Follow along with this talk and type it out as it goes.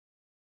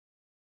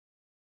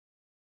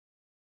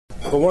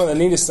But one of the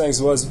neatest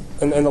things was,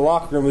 in the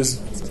locker room is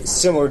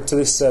similar to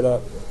this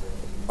setup.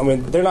 I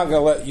mean, they're not going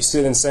to let you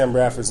sit in Sam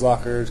Bradford's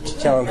locker or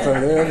Kellen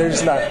Clinton.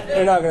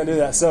 They're not going to do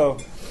that. So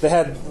they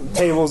had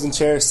tables and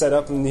chairs set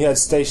up, and you had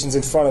stations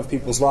in front of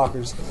people's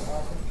lockers.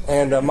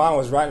 And mine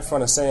was right in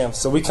front of Sam.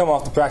 So we come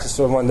off the practice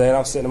field one day, and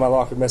I'm sitting in my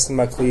locker messing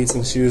with my cleats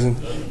and shoes, and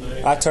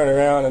I turn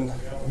around, and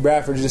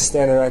Bradford's just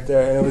standing right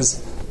there. And it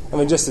was,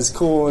 just as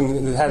cool,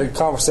 and had a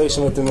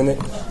conversation with him. And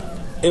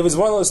it was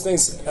one of those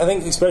things, I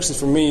think, especially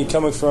for me,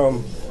 coming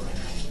from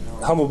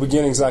humble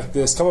beginnings like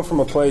this, coming from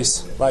a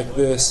place like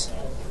this,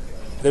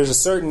 there's a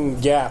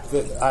certain gap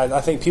that I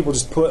think people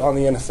just put on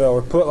the NFL,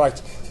 or put, like,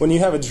 when you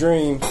have a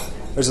dream,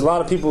 there's a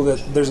lot of people that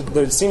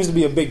there seems to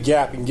be a big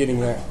gap in getting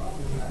there.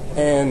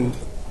 And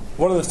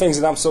one of the things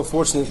that I'm so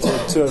fortunate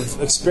to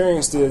have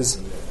experienced is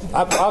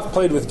I've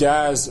played with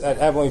guys at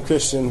Abilene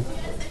Christian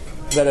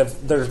that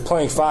are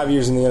playing 5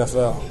 years in the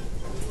NFL.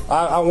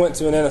 I went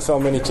to an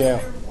NFL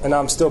minicamp, and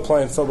I'm still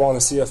playing football in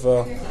the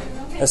CFL.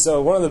 And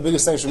so one of the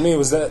biggest things for me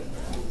was that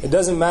it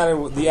doesn't matter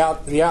what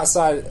the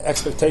outside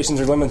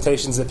expectations or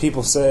limitations that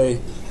people say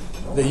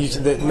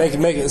that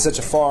make it such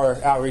a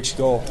far outreach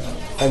goal.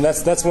 And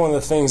that's one of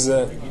the things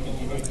that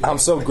I'm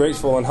so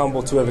grateful and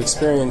humble to have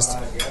experienced,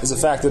 is the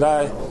fact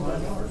that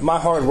my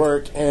hard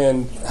work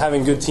and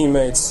having good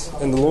teammates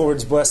and the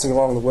Lord's blessing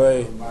along the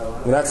way,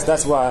 and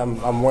that's why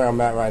I'm where I'm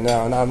at right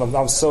now, and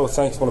I'm so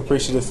thankful and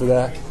appreciative for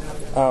that.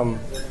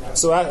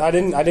 So I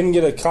didn't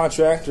get a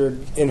contract or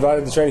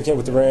invited to training camp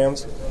with the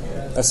Rams.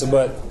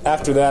 But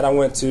after that, I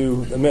went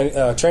to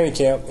a training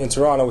camp in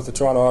Toronto with the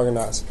Toronto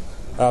Argonauts.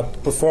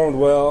 Performed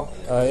well.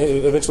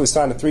 Eventually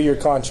signed a 3-year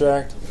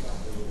contract.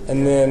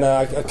 And then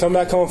I come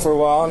back home for a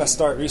while, and I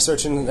start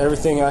researching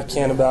everything I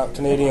can about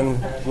Canadian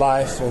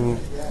life and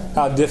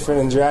how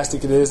different and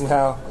drastic it is, and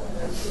how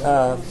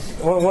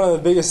one of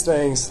the biggest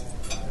things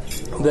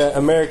that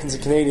Americans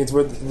and Canadians,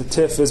 with the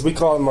TIFF, is we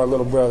call them our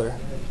little brother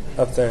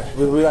up there.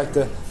 We like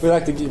to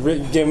give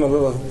them a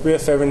little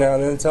riff every now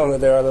and then, tell them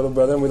that they're our little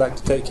brother, and we like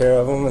to take care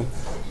of them, and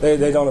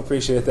they don't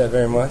appreciate that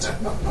very much.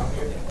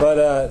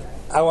 But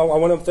I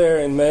went up there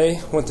in May,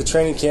 went to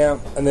training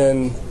camp, and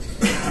then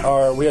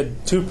we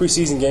had 2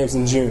 preseason games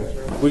in June.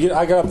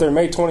 I got up there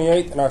May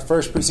 28th, and our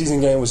first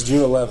preseason game was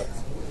June 11th.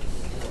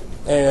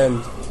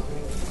 And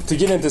to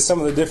get into some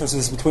of the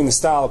differences between the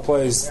style of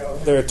plays,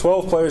 there are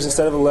 12 players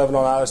instead of 11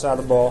 on either side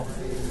of the ball.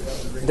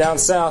 Down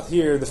south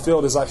here, the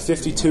field is like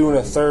 52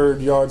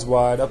 1/3 yards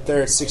wide. Up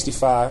there, it's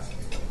 65.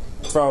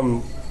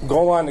 From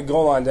goal line to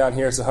goal line down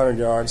here, it's 100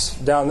 yards.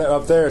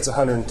 Up there, it's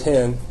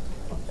 110.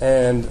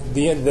 And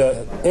the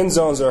end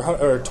zones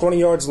are 20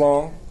 yards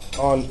long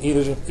on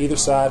either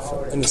side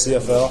in the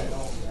CFL,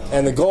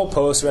 and the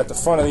goalposts are at the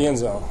front of the end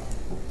zone.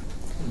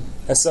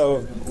 And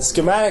so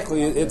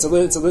schematically,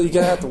 you're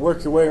gonna have to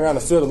work your way around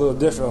the field a little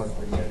differently,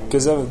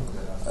 because a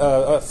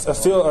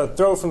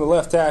throw from the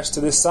left hash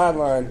to this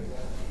sideline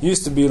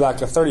used to be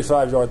like a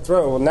 35-yard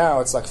throw. Well,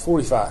 now it's like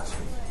 45.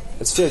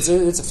 It's a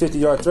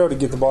 50-yard throw to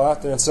get the ball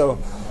out there. And so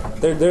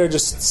there are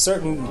just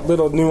certain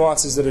little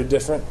nuances that are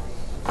different.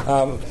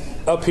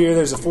 Up here,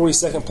 there's a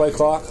 40-second play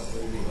clock.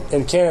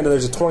 In Canada,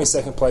 there's a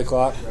 20-second play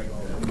clock.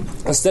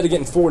 Instead of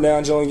getting 4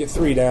 downs, you only get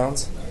 3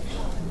 downs.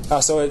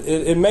 So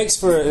it makes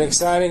for an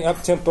exciting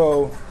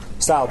up-tempo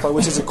style play,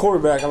 which is a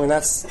quarterback. I mean,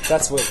 that's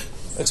what,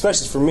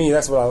 especially for me,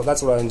 that's what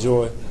I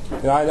enjoy.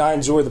 I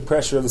enjoy the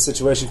pressure of the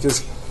situation,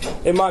 because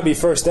it might be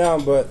first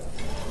down, but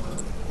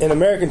in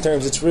American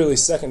terms, it's really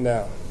second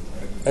down.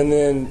 And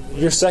then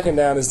your second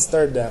down is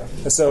third down.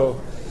 And so,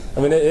 I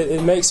mean,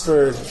 it makes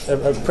for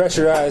a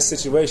pressurized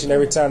situation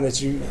every time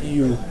that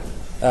you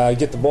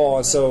get the ball.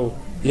 And so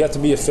you have to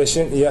be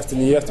efficient. You have to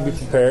be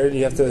prepared.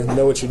 You have to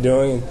know what you're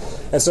doing.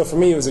 And so for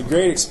me, it was a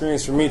great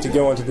experience for me to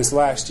go into this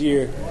last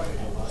year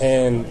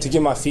and to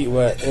get my feet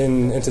wet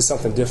into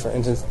something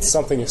different, into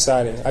something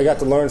exciting. I got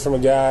to learn from a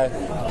guy.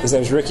 His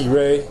name's Ricky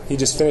Ray. He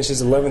just finished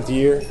his 11th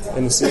year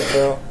in the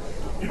CFL.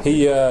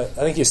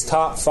 I think his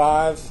top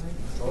 5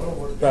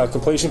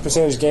 completion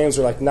percentage games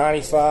were like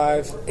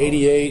 95,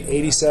 88,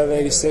 87,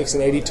 86,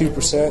 and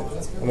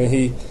 82%. I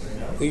mean,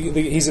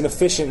 he's an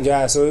efficient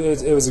guy, so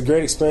it was a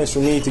great experience for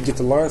me to get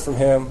to learn from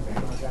him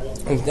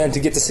and to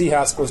get to see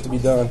how it's supposed to be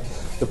done,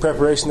 the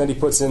preparation that he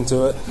puts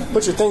into it,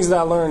 which are things that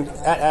I learned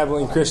at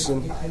Abilene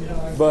Christian.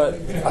 But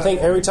I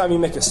think every time you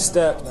make a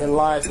step in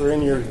life or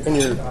in your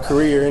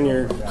career, in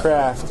your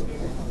craft,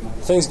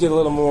 things get a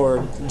little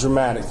more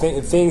dramatic.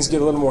 Things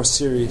get a little more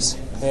serious.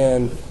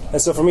 And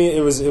so for me,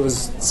 it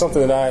was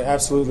something that I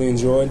absolutely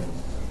enjoyed.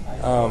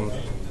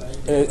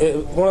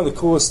 One of the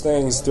coolest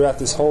things throughout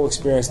this whole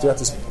experience, throughout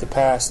the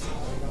past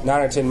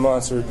 9 or 10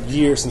 months or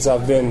years since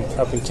I've been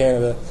up in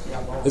Canada,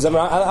 is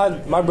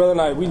my brother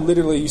and I, we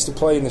literally used to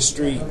play in the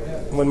street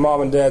when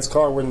Mom and Dad's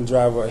car were in the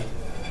driveway.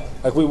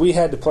 Like we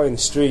had to play in the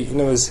street, and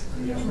it was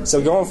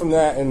so going from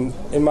that and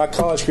in my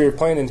college career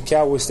playing in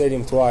Cowboy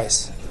Stadium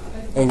twice,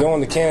 and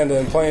going to Canada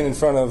and playing in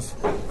front of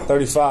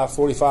 35,000,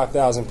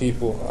 45,000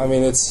 people. I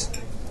mean, it's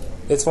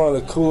one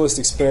of the coolest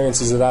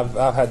experiences that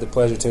I've had the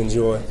pleasure to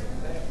enjoy,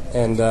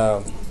 and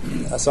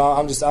so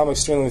I'm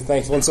extremely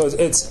thankful. And so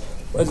it's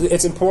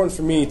it's important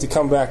for me to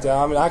come back to.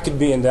 I mean, I could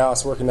be in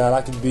Dallas working out.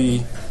 I could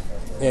be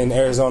in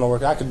Arizona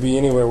working. I could be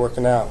anywhere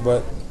working out.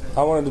 But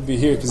I wanted to be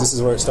here because this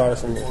is where it started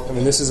for me. I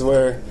mean, this is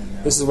where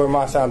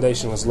my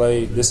foundation was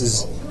laid. This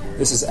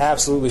is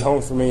absolutely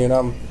home for me, and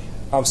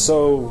I'm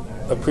so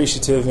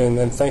appreciative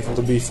and thankful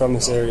to be from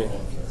this area.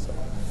 So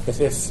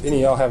if any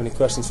of y'all have any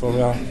questions for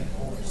me, I'll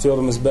field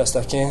them as best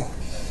I can.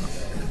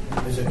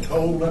 Is it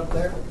cold up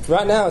there?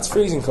 Right now, it's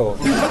freezing cold.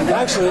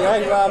 Actually,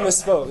 I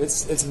misspoke.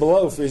 It's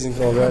below freezing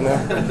cold right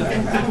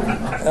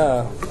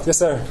now. Yes,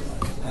 sir.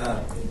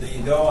 Do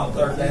you go on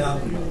third down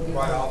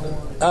quite often?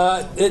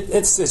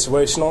 It's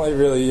situational. It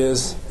really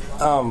is.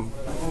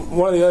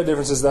 One of the other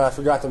differences that I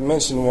forgot to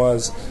mention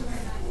was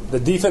the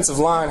defensive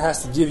line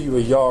has to give you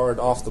a yard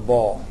off the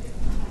ball.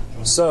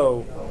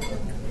 So,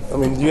 I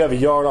mean, you have a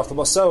yard off the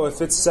ball. So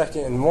if it's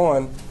 2nd and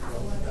 1,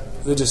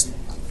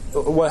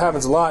 what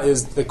happens a lot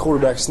is the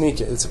quarterback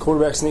sneak it. It's a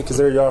quarterback sneak because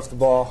they're a yard off the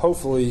ball.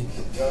 Hopefully,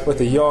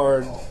 with a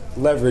yard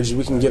leverage,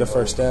 we can get a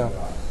first down.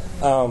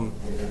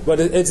 But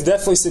it's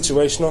definitely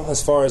situational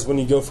as far as when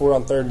you go for it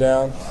on third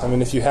down. I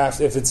mean, if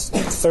it's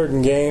third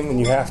and game, then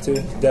you have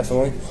to,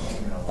 definitely.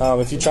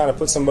 If you're trying to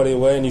put somebody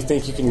away and you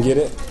think you can get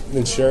it,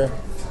 then sure.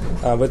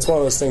 But it's one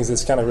of those things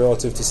that's kind of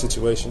relative to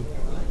situation.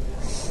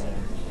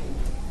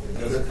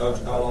 Does the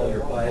coach call all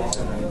your plays?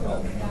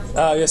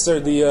 Yes,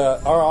 sir.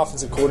 Our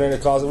offensive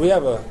coordinator calls it. We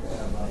have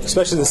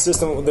especially the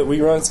system that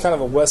we run, it's kind of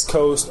a West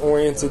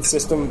Coast-oriented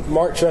system.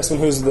 Mark Trestman,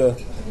 who's the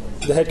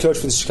head coach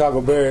for the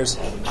Chicago Bears,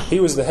 he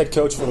was the head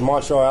coach for the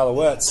Montreal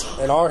Alouettes,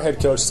 and our head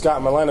coach,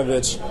 Scott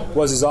Milanovich,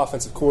 was his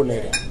offensive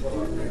coordinator.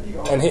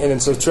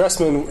 And so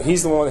Trestman,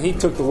 he's the one, he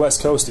took the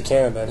West Coast to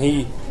Canada, and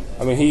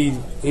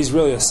he's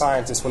really a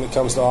scientist when it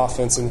comes to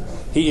offense, and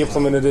he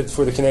implemented it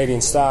for the Canadian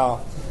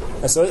style.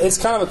 And so it's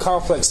kind of a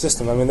complex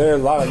system. I mean, there are a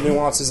lot of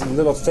nuances and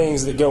little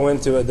things that go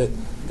into it that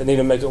need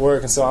to make it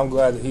work, and so I'm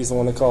glad that he's the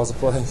one that calls the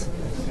plays.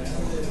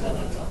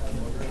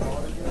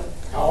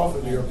 How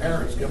often do your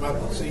parents come up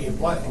and see you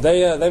play?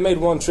 They made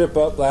one trip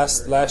up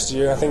last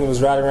year. I think it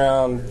was right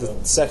around the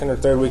 2nd or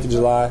 3rd week of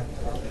July.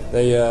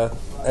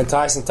 And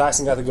Tyson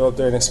got to go up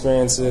there and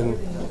experience it, and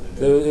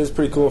it was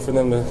pretty cool for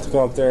them to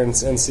go up there and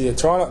see it.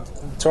 Toronto,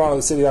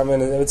 the city I'm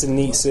in, it's a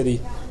neat city.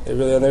 It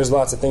really, and there's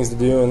lots of things to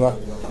do, and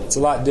it's a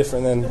lot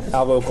different than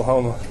Alva,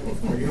 Oklahoma.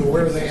 Are you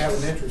aware they have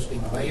an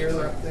interesting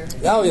mayor up there?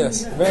 Oh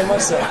yes, very much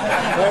so.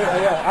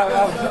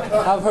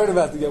 I've heard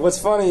about the. What's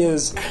funny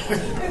is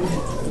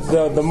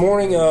the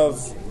morning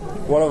of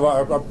one of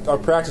our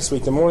practice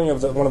week, the morning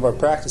of one of our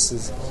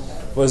practices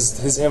was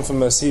his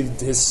infamous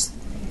his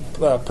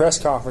press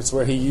conference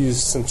where he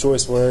used some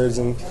choice words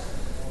and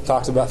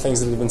talked about things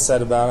that had been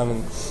said about him.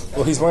 And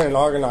well, he's wearing an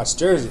Argonauts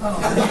jersey.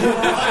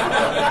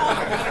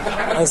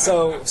 And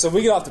so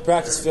we get off the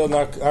practice field,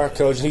 and our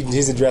coach,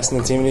 he's addressing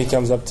the team, and he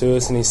comes up to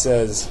us and he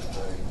says,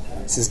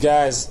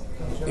 guys,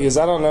 I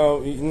don't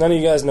know, none of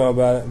you guys know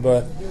about it,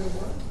 but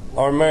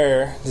our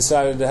mayor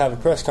decided to have a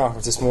press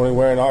conference this morning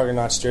wearing an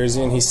Argonauts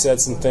jersey, and he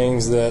said some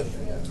things that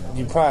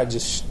you probably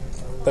just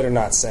better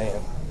not say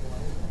them.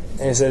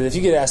 And he said, if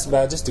you get asked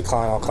about it, just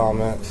decline all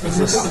comment.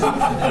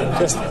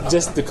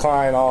 Just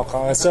decline all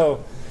comment. And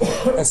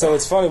so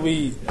it's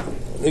funny,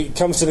 it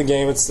comes to the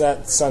game, it's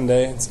that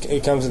Sunday,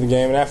 it comes to the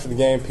game, and after the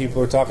game,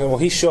 people are talking, well,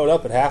 he showed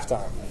up at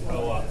halftime.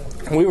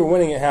 We were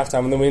winning at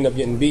halftime, and then we ended up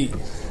getting beat.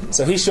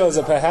 So he shows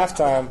up at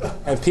halftime,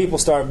 and people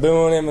start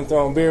booing him and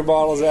throwing beer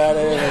bottles at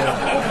him.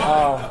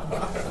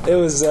 And, it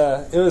was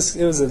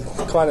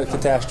quite a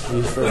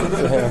catastrophe for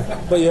him.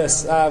 But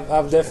yes,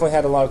 I've definitely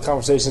had a lot of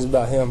conversations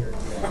about him.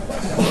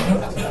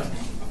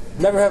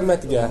 Never have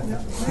met the guy. And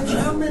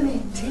how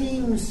many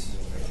teams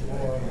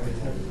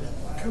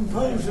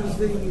composes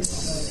the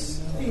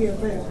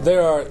CFL?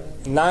 There are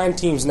 9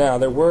 teams now.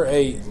 There were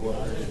 8,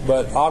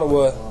 but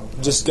Ottawa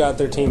just got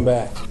their team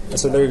back, and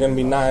so there are going to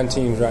be 9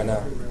 teams right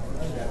now.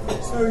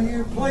 So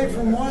you play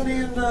from one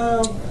end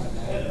of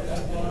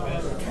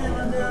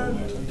Canada?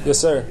 Yes,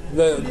 sir.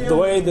 The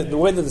way that the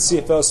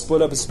CFL is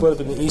split up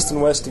in the East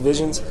and West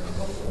divisions.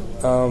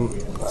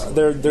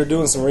 They're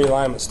doing some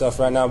realignment stuff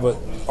right now, but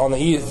on the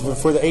East,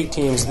 for the 8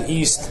 teams, the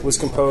East was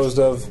composed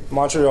of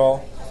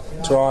Montreal,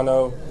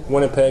 Toronto,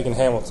 Winnipeg, and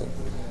Hamilton.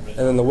 And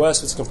then the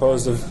West was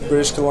composed of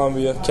British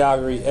Columbia,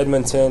 Calgary,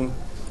 Edmonton,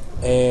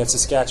 and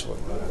Saskatchewan.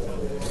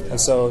 And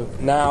so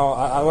now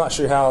I'm not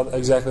sure how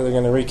exactly they're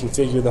going to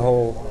reconfigure the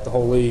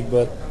whole league,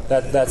 but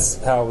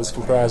that's how it was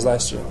comprised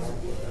last year.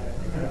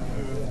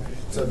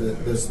 So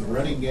does the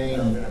running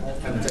game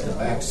kind of take a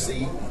back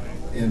seat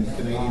in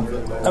Canadian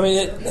football? I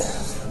mean,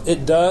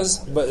 it does,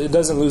 but it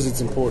doesn't lose its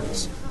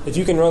importance. If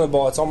you can run the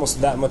ball, it's almost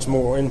that much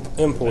more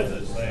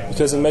important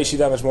because it makes you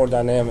that much more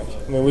dynamic.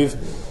 I mean,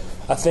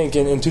 I think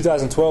in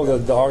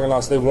 2012 the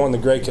Argonauts, they won the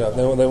Grey Cup,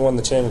 they won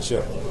the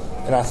championship,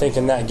 and I think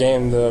in that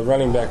game the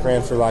running back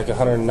ran for like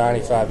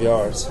 195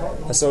 yards.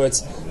 And so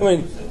it's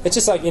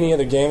just like any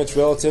other game. It's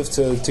relative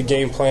to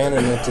game plan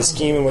and to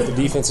scheme and what the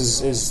defense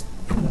is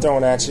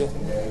throwing at you.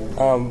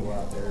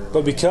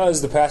 But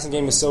because the passing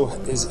game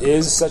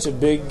is such a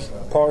big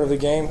part of the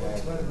game,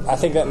 I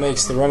think that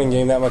makes the running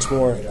game that much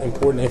more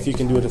important if you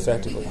can do it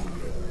effectively.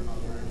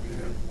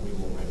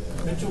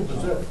 Mitchell,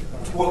 is that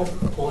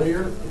 12th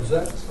player? Is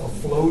that a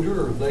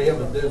floater, or they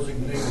have a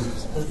designated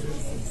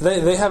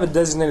position? They have a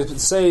designated.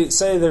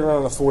 Say they're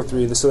running a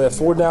 4-3, so they have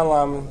 4 down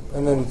linemen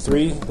and then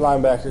 3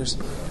 linebackers.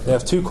 They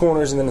have 2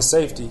 corners and then a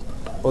safety.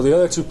 Well, the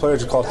other 2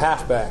 players are called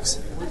halfbacks,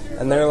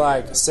 and they're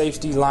like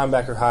safety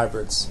linebacker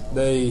hybrids.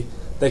 They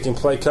can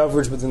play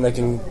coverage, but then they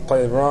can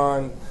play the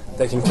run.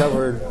 They can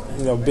cover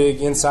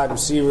big inside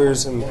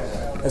receivers, and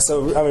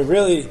so I mean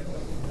really,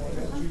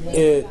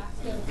 it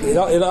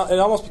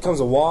almost becomes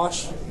a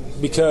wash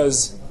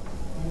because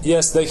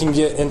yes, they can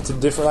get into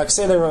different. Like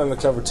say they're running the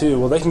cover 2,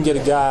 well they can get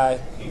a guy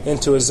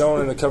into a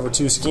zone in the cover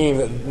 2 scheme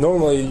that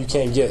normally you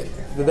can't get.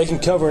 That they can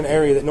cover an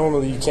area that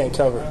normally you can't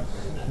cover.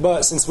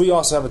 But since we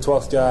also have a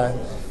 12th guy,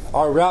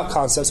 our route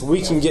concepts,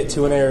 we can get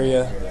to an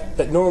area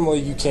that normally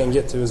you can't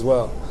get to as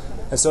well.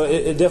 And so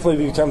it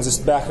definitely becomes this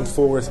back and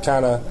forth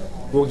kind of,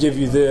 we'll give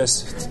you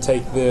this to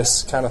take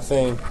this kind of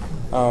thing.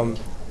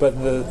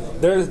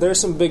 But there's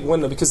some big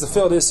windows because the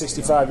field is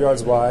 65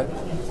 yards wide,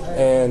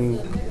 and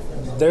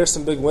there's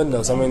some big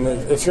windows. I mean,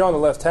 if you're on the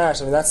left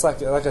hash, I mean that's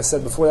like I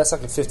said before, that's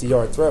like a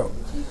 50-yard throw.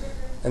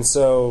 And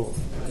so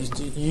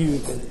you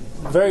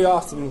very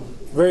often,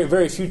 very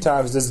very few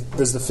times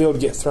does the field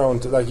get thrown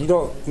to, like you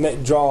don't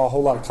draw a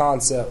whole lot of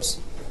concepts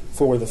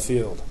for the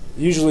field.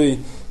 Usually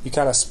you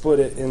kind of split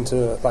it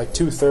into like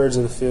 2/3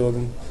 of the field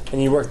and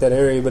you work that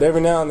area. But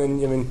every now and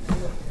then, I mean,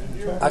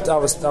 I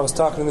was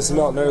talking to Mr.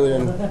 Melton earlier,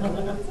 and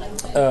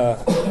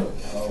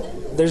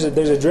there's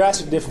a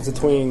drastic difference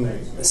between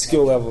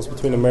skill levels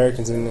between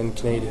Americans and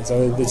Canadians. I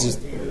mean,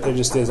 there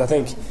just is. I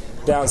think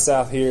down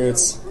south here,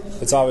 it's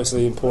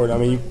obviously important.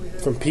 I mean,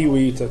 from Pee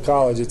Wee to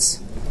college, it's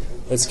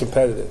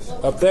competitive.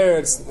 Up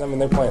there,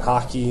 they're playing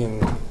hockey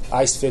and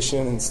ice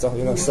fishing and stuff,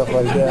 stuff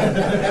like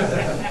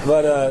that.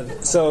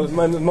 But so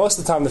most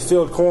of the time, the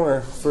field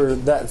corner for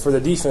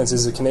the defense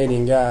is a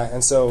Canadian guy,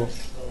 and so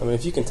I mean,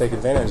 if you can take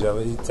advantage of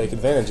it, you take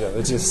advantage of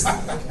it. It's just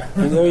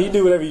you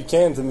do whatever you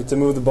can to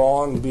move the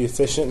ball and to be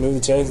efficient, move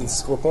the chains, and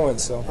score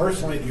points. So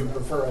personally, do you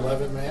prefer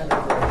 11-man?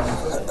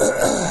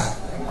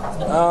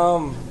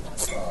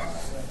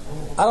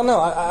 I don't know.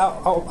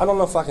 I don't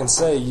know if I can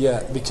say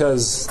yet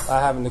because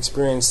I haven't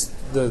experienced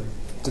the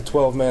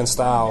 12-man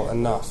style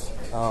enough.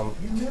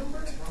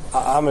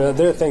 I mean,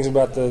 there are things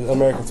about the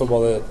American football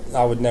that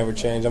I would never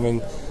change. I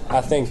mean, I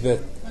think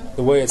that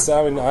the way it's.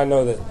 I mean, I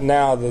know that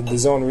now the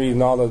zone read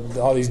and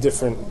all these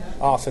different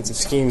offensive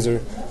schemes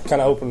are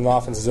kind of opening the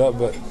offenses up,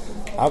 but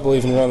I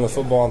believe in running the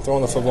football and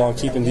throwing the football and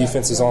keeping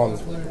defenses on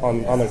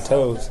their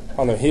toes,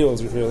 on their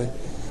heels, really.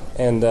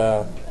 And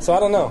so I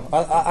don't know.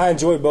 I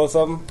enjoy both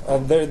of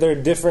them. They're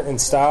different in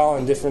style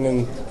and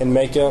different in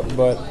makeup,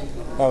 but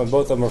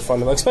both of them are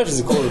fun. Especially as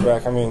a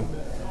quarterback. I mean,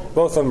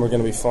 both of them are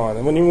going to be fun.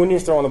 And when you're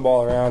throwing the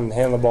ball around and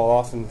handing the ball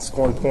off and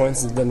scoring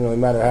points, it doesn't really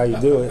matter how you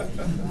do it.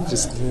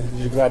 Just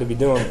you're glad to be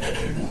doing it.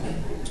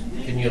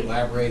 Can you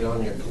elaborate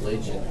on your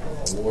collegiate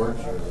awards?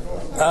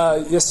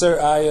 Yes, sir.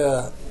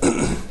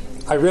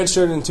 I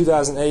redshirted in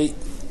 2008.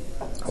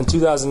 In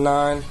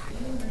 2009,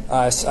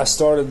 I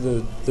started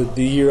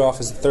the year off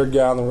as the third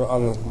guy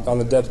on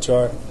the depth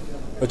chart,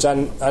 which I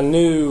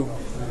knew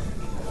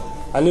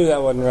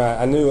that wasn't right.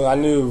 I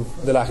knew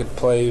that I could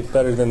play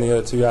better than the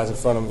other 2 guys in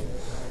front of me.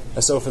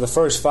 And so for the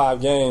first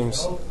 5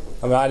 games,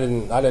 I mean, I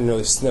didn't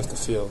really sniff the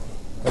field.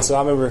 And so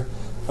I remember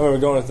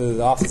going to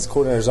the offensive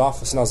coordinator's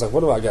office, and I was like, "What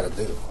do I got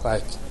to do?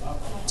 Like,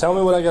 tell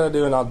me what I got to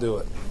do, and I'll do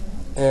it."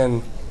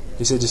 And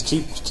he said, "Just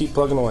keep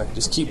plugging away.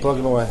 Just keep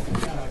plugging away."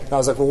 And I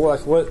was like, "Well,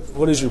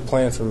 what is your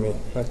plan for me?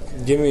 Like,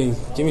 give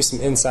me some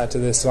insight to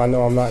this, so I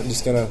know I'm not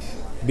just gonna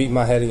beat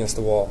my head against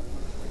the wall."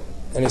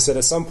 And he said,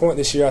 "At some point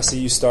this year, I see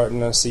you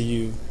starting. I see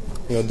you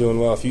doing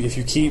well. If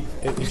you keep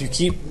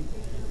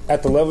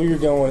at the level you're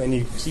going and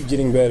you keep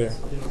getting better,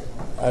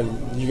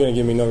 you're going to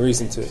give me no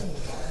reason to."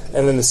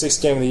 And then the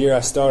 6th game of the year,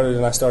 I started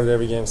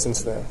every game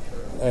since then.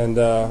 And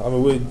I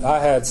mean, I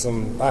had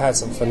some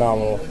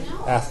phenomenal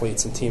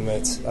athletes and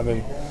teammates. I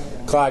mean,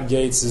 Clyde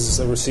Gates is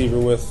a receiver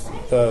with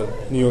the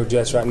New York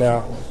Jets right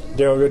now.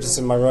 Daryl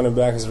Richardson, my running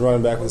back, is a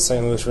running back with the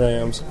St. Louis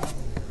Rams.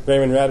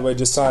 Raymond Radway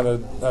just signed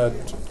a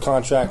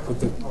contract with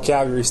the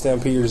Calgary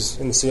Stampeders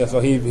in the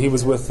CFL. He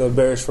was with the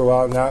Bears for a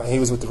while. Now he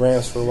was with the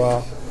Rams for a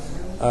while.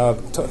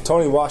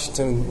 Tony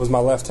Washington was my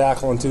left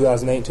tackle in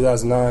 2008,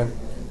 2009,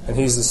 and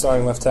he's the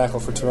starting left tackle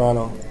for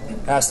Toronto.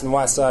 Aston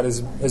Whiteside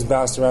has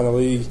bounced around the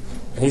league,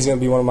 and he's going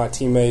to be one of my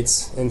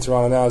teammates in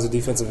Toronto now as a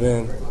defensive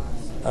end.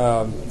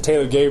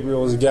 Taylor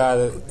Gabriel is a guy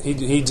that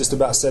he just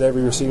about set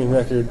every receiving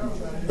record,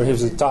 or he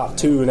was the top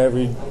 2 in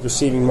every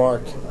receiving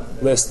mark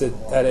list at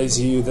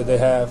ACU that they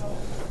have.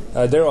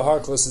 Daryl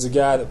Harkless is a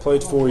guy that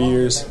played 4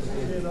 years.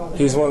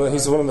 He's one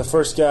of the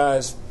first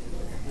guys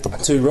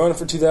to run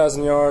for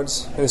 2,000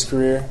 yards in his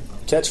career,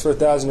 catch for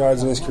 1,000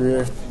 yards in his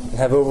career, and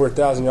have over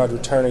 1,000 yards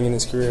returning in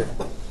his career.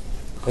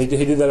 He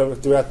did that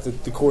throughout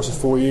the course of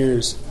 4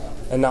 years,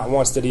 and not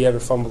once did he ever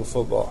fumble the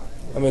football.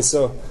 I mean,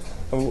 so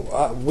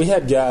we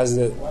had guys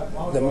that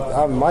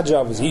my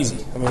job was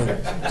easy. I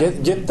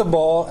mean, get the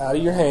ball out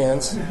of your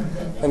hands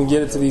and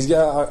get it to these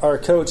guys. Our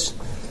coach,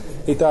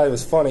 he thought it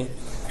was funny.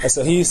 And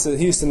so he used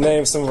to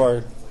name some of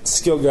our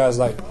skilled guys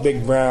like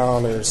Big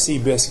Brown or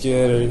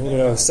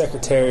Seabiscuit or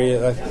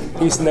Secretariat. Like,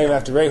 he used to name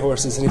after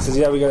racehorses, and he says,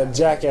 "Yeah, we got a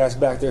jackass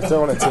back there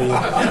throwing it to you."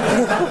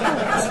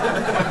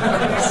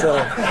 So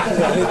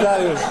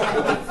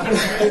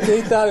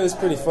he thought it was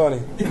pretty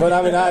funny. But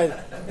I mean,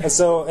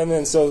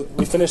 so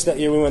we finished that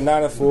year. We went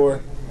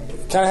 9-4.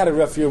 Kind of had a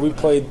rough year. We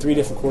played 3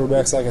 different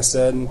quarterbacks, like I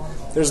said, and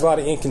there's a lot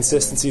of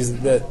inconsistencies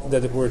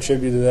that were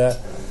attributed to that.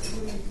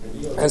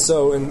 And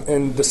so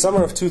in the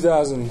summer of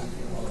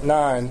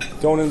 2009,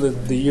 going into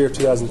the year of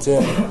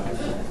 2010,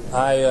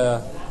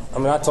 I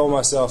told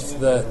myself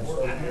that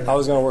I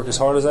was going to work as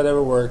hard as I'd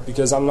ever worked,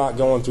 because I'm not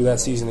going through that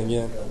season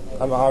again.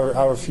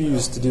 I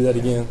refuse to do that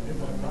again,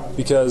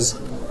 because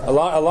a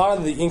lot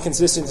of the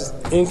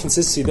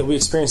inconsistency that we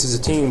experienced as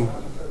a team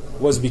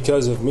was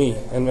because of me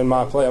and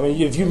my play. I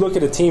mean, if you look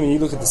at a team and you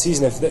look at the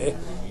season, if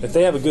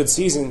they have a good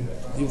season,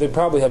 they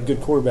probably have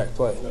good quarterback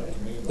play.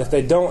 If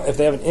they don't, if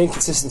they have an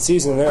inconsistent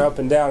season and they're up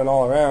and down and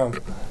all around,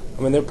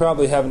 I mean, they're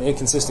probably having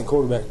inconsistent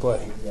quarterback play.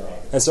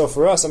 And so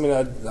for us, I mean,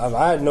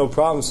 I had no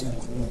problems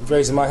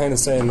raising my hand and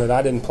saying that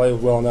I didn't play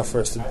well enough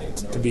for us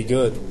to be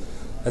good.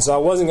 And so I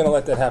wasn't going to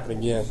let that happen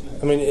again.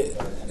 I mean,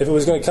 if it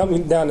was going to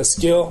come down to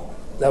skill,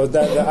 that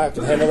I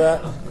could handle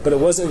that, but it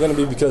wasn't going to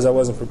be because I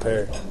wasn't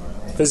prepared.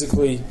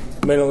 Physically,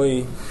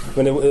 mentally, I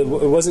mean, it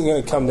wasn't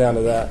going to come down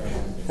to that.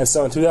 And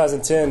so in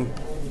 2010,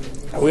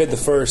 we had the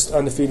first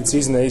undefeated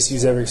season the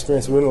ACU's ever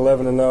experienced. We went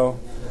 11-0,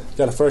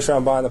 got a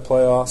first-round bye in the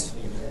playoffs,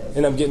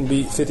 ended up getting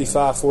beat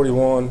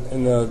 55-41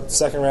 in the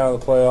second round of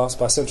the playoffs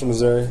by Central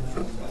Missouri.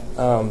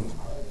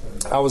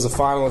 I was a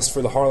finalist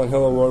for the Harlan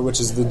Hill Award,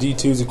 which is the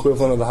D2's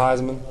equivalent of the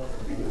Heisman.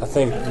 I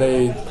think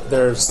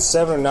there are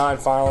 7 or 9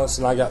 finalists,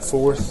 and I got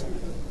 4th.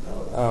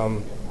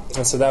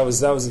 And so that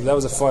was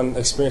a fun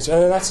experience,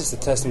 and that's just a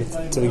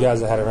testament to the guys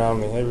that I had around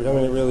me. I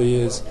mean, it really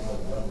is.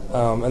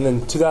 And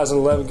then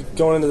 2011,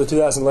 going into the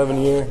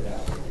 2011 year,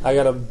 I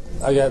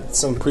got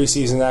some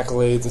preseason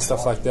accolades and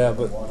stuff like that.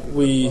 But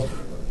we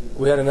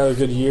had another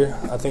good year.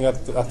 I think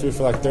I threw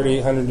for like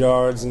 3,800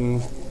 yards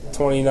and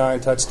 29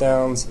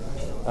 touchdowns.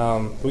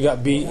 We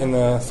got beat in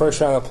the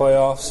first round of the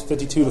playoffs,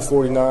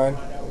 52-49.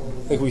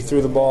 I think we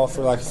threw the ball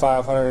for like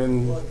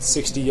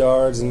 560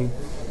 yards and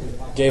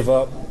gave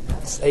up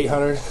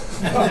 800.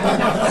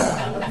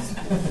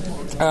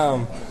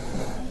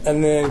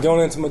 And then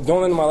going into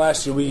my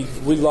last year, we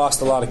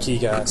lost a lot of key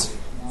guys.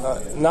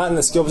 Not in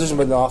the skill position,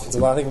 but in the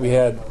offensive line. I think we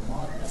had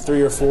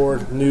 3 or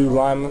 4 new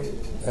linemen,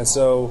 and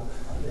so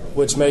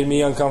which made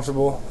me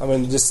uncomfortable. I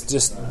mean, just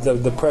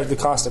the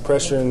constant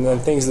pressure and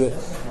things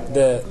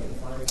that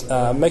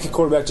make a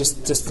quarterback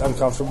just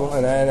uncomfortable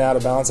and out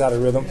of balance, out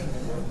of rhythm.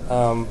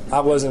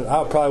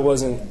 I probably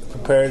wasn't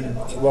prepared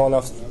well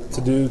enough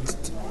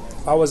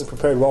I wasn't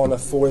prepared well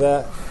enough for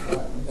that,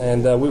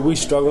 and we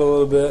struggled a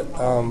little bit.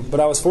 But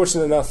I was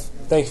fortunate enough,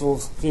 thankful,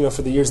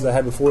 for the years that I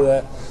had before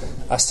that.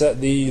 I set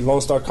the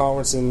Lone Star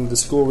Conference and the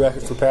school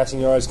record for passing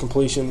yards,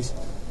 completions,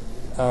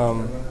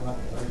 and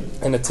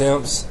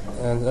attempts,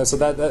 and so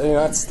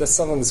that's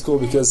something that's cool,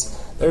 because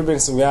there have been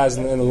some guys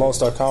in the Lone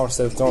Star Conference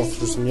that have thrown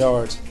for some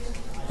yards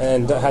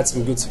and had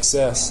some good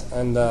success,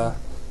 and to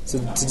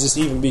just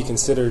even be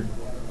considered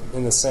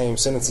in the same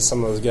sentence as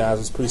some of those guys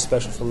was pretty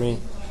special for me.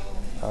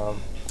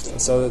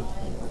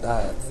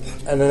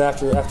 And then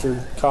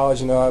after college,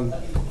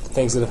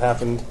 things that have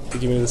happened to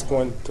get me to this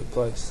point took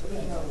place.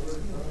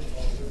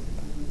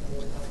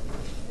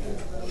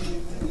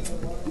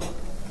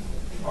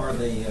 Are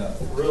the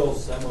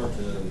rules similar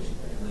to the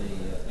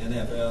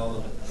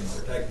NFL in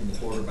protecting the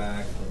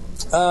quarterback?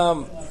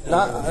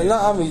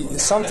 I mean,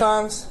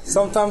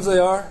 sometimes they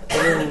are, and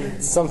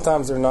then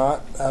sometimes they're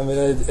not. I mean,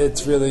 it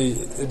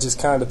just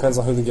kind of depends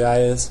on who the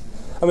guy is.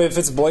 I mean, if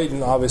it's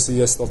blatant, obviously,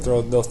 yes, they'll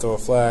throw a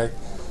flag,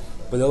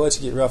 but they'll let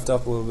you get roughed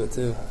up a little bit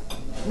too.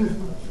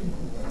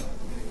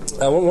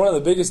 One of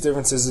the biggest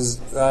differences is,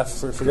 I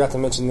forgot to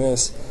mention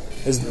this,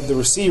 is the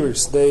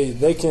receivers. They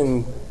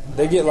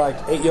get like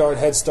 8-yard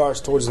head starts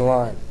towards the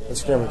line of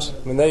scrimmage.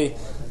 I mean,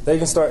 they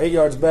can start 8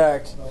 yards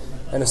back,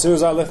 and as soon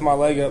as I lift my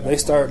leg up, they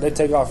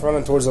take off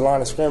running towards the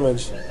line of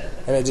scrimmage,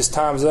 and it just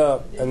times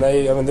up. And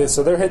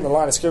so they're hitting the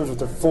line of scrimmage with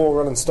their full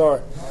running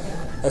start,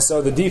 and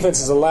so the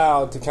defense is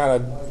allowed to kind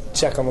of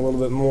check them a little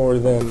bit more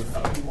than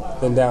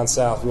down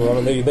south. I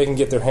mean, they can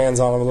get their hands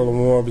on them a little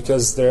more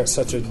because they're at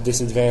such a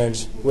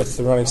disadvantage with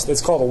the running.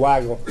 It's called a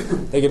waggle.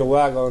 They get a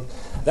waggle.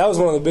 That was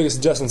one of the biggest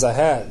adjustments I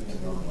had,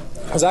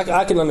 because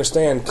I can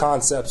understand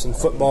concepts in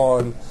football,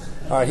 and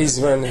all right,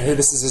 he's running. Hey,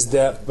 this is his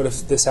depth, but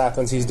if this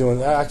happens, he's doing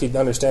that. I could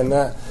understand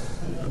that.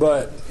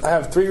 But I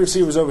have 3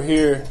 receivers over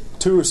here,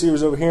 2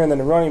 receivers over here, and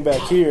then a running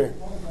back here,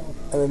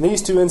 and then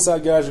these 2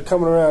 inside guys are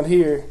coming around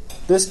here.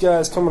 This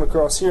guy's coming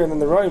across here, and then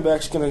the running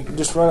back's going to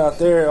just run out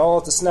there all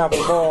at the snap of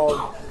the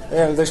ball,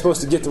 and they're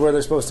supposed to get to where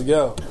they're supposed to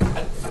go.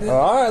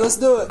 All right, let's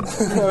do it. I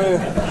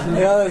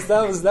mean, that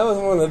was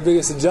one of the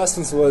biggest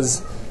adjustments,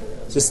 was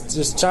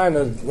just trying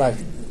to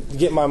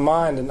get my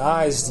mind and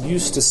eyes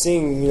used to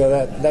seeing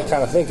that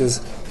kind of thing, because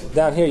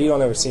down here you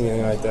don't ever see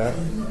anything like that.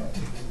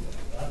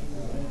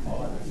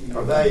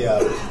 Are they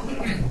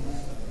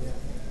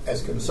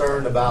as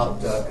concerned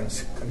about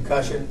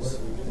concussions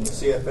in the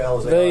CFL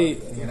as They they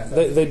are in the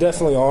NFL? they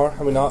definitely are.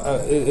 I mean,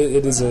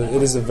 it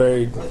is a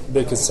very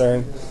big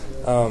concern,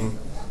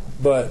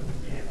 but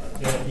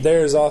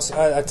there's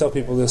also I tell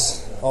people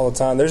this all the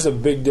time. There's a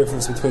big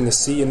difference between the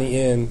C and the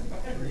N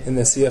in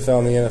the CFL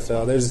and the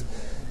NFL. There's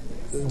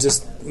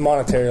just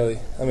monetarily.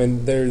 I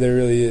mean, there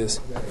really is.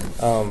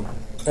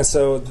 And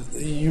so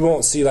you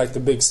won't see like the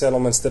big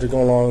settlements that are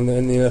going on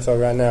in the NFL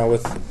right now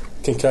with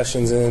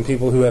concussions and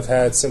people who have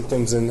had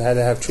symptoms and had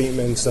to have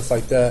treatment and stuff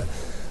like that.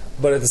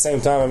 But at the same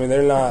time, I mean,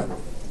 they're not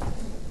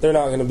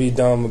going to be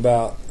dumb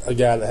about a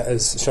guy that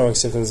is showing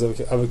symptoms of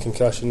a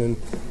concussion, and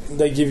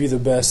they give you the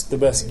best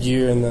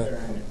gear and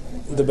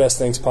the best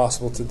things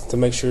possible to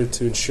make sure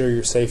to ensure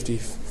your safety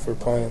for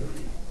playing.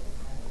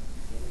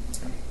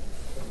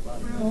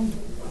 Well,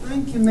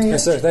 thank you, man.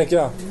 Yes, sir. Thank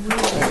y'all.